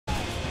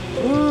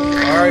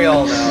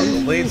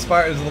Lead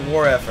Spartans of the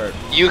war effort.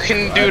 You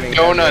can do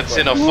donuts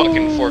in a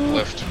fucking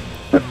forklift.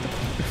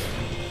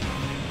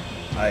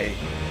 I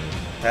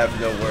have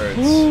no words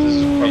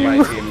for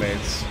my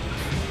teammates.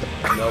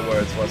 No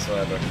words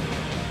whatsoever.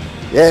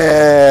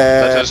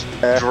 Yeah! Let's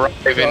just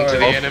drive into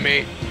the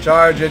enemy.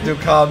 Charge into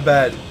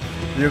combat.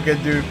 You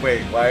can do.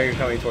 Wait, why are you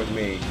coming towards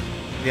me?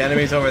 The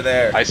enemy's over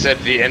there. I said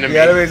the enemy.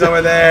 The enemy's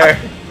over there.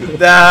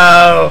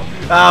 No!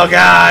 Oh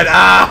god!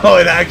 Oh,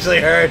 it actually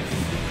hurts.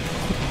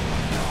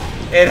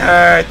 It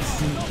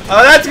hurts.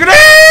 Oh, that's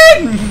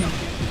green!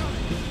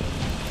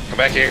 Come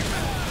back here.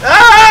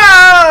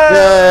 Ah!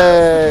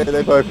 Yay!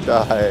 They both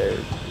died.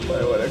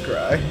 I wanna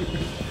cry.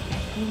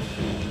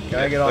 Can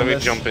I get on Let me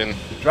this? jump in.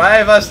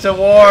 Drive us to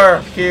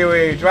war,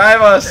 Kiwi.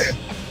 Drive us.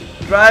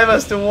 Drive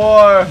us to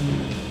war.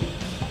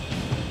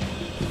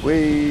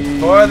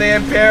 For the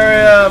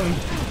Imperium.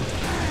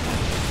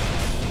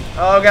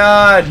 Oh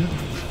god.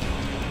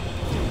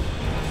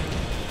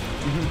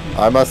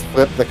 I must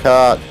flip the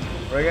cart.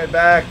 Bring it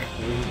back.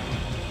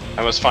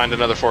 I must find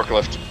another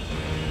forklift.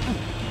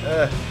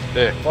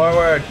 There.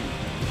 Forward.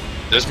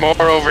 There's more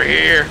over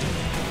here.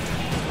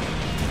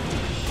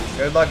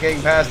 Good luck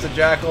getting past the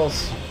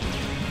jackals.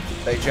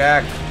 They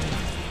jack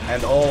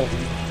and old.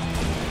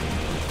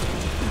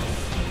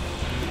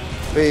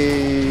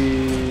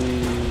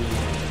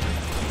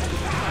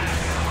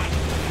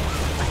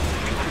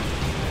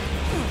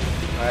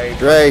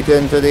 Straight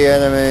into the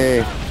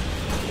enemy.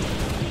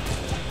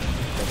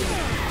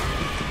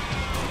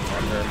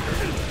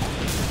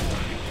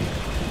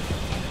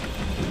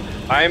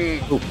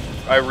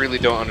 I really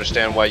don't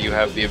understand why you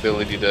have the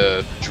ability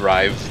to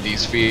drive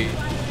these vehicles.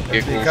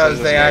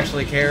 Because they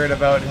actually cared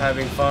about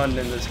having fun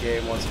in this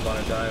game once upon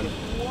a time.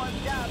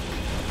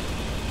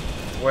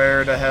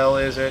 Where the hell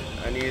is it?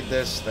 I need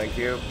this, thank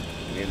you.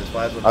 I need this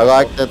plasma pistol. I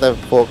like that the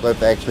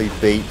forklift actually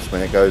beeps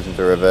when it goes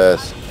into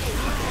reverse.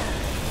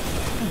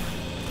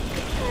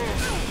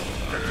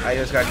 I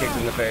just got kicked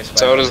in the face.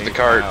 So does the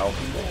cart. Wow.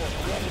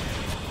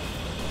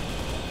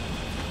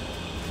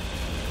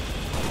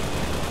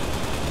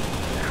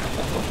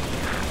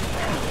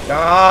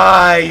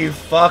 Die, you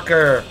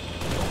fucker!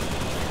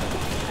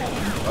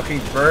 Fucking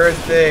bird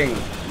thing.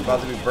 I'm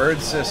about to be bird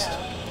cyst.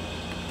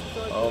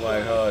 Oh my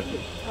god.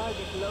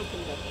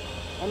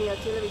 Any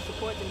artillery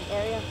support in the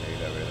area?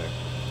 Hate everything.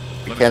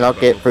 We cannot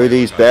get through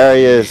these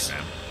barriers.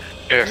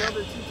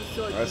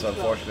 That's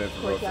unfortunate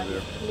for both of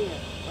you.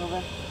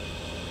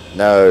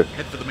 No.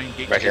 Head for the main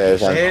gate. Back here.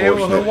 Yes, Hey, who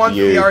unfortunate wants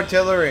for you. the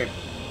artillery?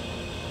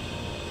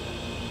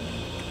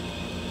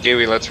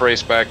 Kiwi, let's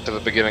race back to the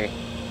beginning.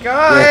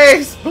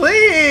 Guys,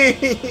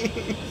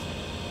 please!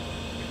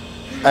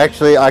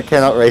 Actually, I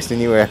cannot race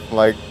anywhere.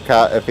 My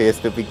car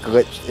appears to be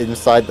glitched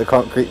inside the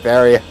concrete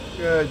barrier.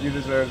 Good, you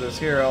deserve this.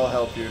 Here, I'll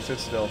help you. Sit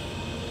still.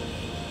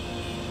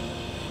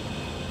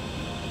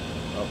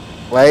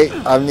 Wait,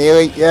 I'm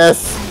nearly.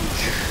 Yes!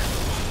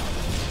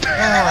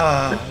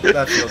 Ah,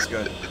 that feels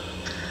good.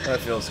 That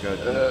feels good.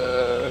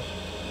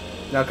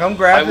 Now come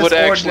grab I this would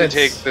actually ordnance.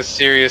 take this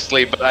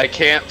seriously, but I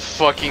can't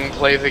fucking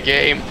play the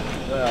game.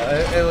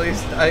 At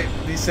least,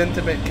 the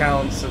sentiment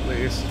counts, at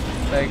least.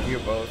 Thank you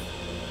both.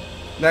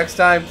 Next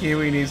time,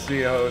 Kiwi needs to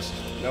be a host.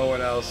 No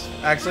one else.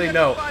 Actually,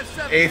 no.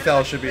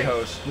 Aethel should be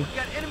host. We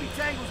got enemy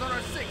tangles on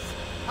our 6.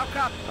 How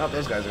copy? Oh,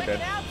 those guys are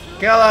dead.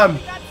 Kill them!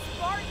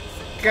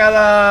 Kill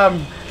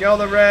them! Kill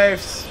the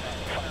Wraiths!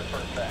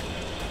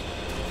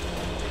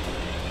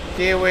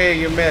 Kiwi,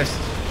 you missed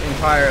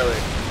entirely.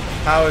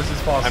 How is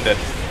this possible? I'm dead.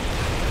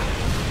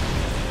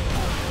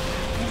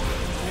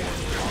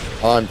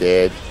 I'm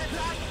dead.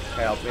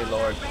 Help me,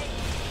 Lord.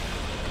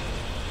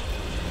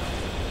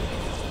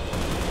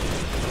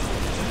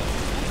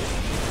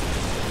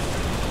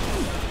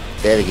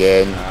 Dead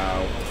again.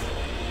 Ow.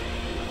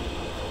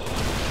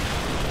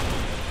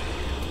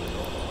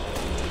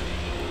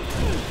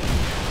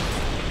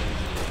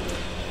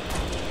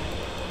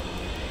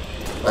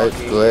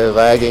 It's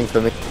lagging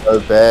for me so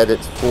bad,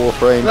 it's 4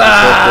 frames a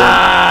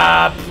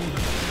Ah!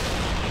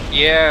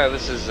 Yeah,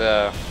 this is,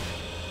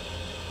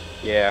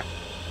 yeah.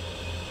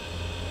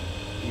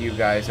 You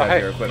guys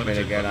have your equipment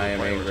again. I am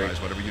angry.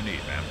 Whatever you need,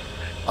 man.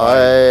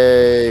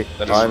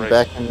 second. I'm right.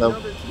 back in the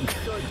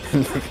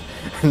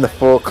in the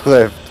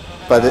forklift,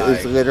 but it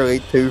is literally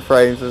 2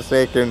 frames a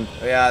second.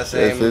 Yeah,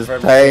 same This is for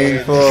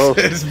painful.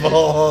 me. This is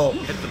bull.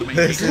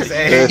 This is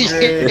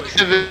angry.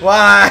 This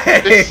Why?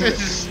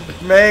 is-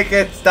 Make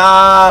it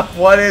stop.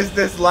 What is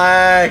this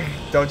lag?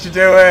 Don't you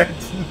do it.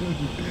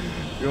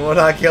 You will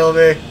not kill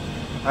me.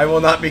 I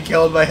will not be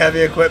killed by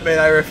heavy equipment.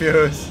 I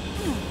refuse.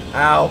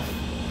 Ow.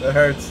 That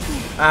hurts.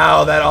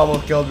 Ow, that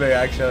almost killed me,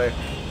 actually.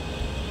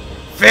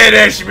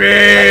 Finish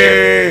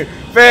me!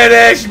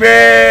 Finish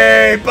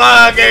me!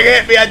 Fucking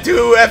hit me at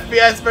 2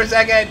 FPS per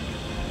second!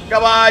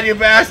 Come on, you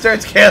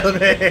bastards! Kill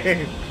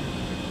me!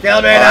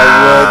 Kill me I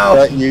now! would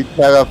let you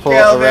teleport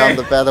Kill me. around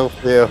the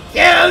battlefield.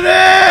 Kill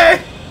me!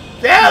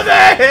 Kill me!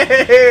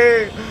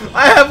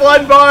 I have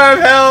 1 bar of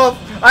health!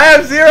 I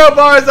have 0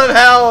 bars of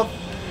health!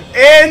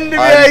 End my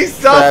I'm trapped in the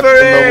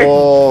suffering!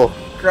 wall.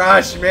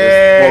 Crush me!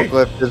 This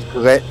forklift is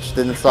glitched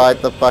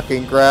inside the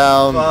fucking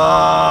ground.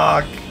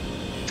 Fuck!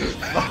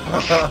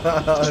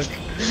 Fuck!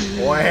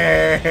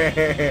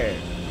 When?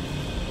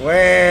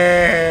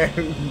 When?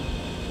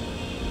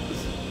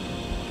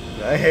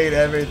 I hate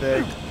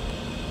everything.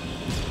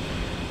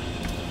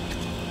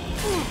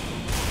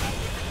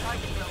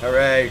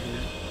 Hooray!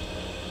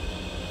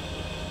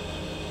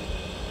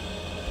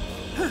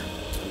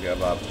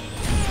 Give up.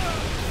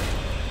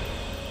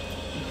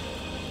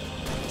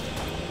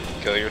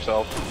 Kill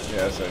yourself?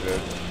 Yes, I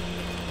did.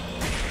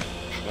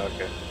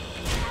 Okay.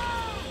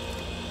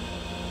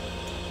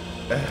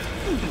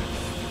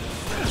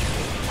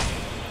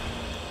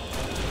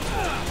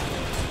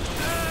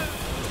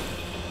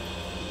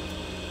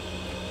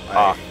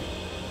 Ah.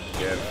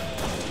 Give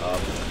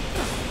up.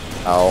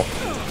 Ow.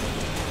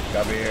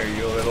 Come here,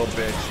 you little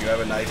bitch. You have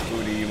a nice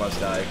booty, you must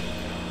die.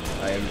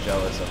 I am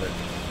jealous of it.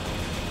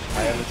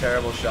 I am a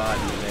terrible shot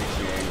and it makes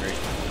me angry.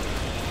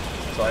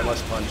 So I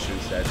must punch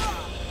instead.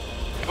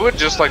 I would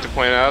just like to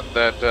point out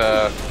that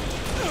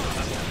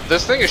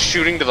this thing is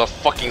shooting to the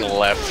fucking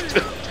left.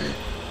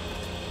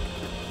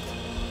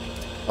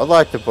 I'd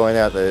like to point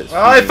out that it's... Oh,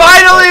 I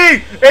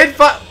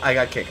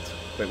got kicked.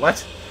 Wait,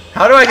 what?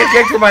 How do I get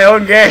kicked from my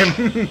own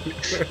game?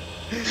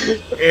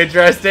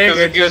 Interesting. Because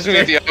it gives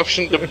me the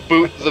option to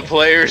boot the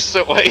players,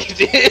 so I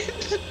did.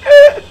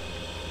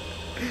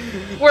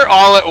 We're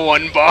all at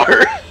one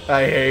bar.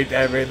 I hate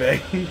everything.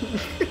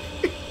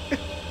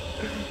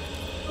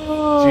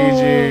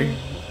 GG.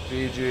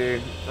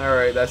 GG.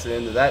 Alright, that's the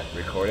end of that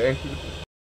recording.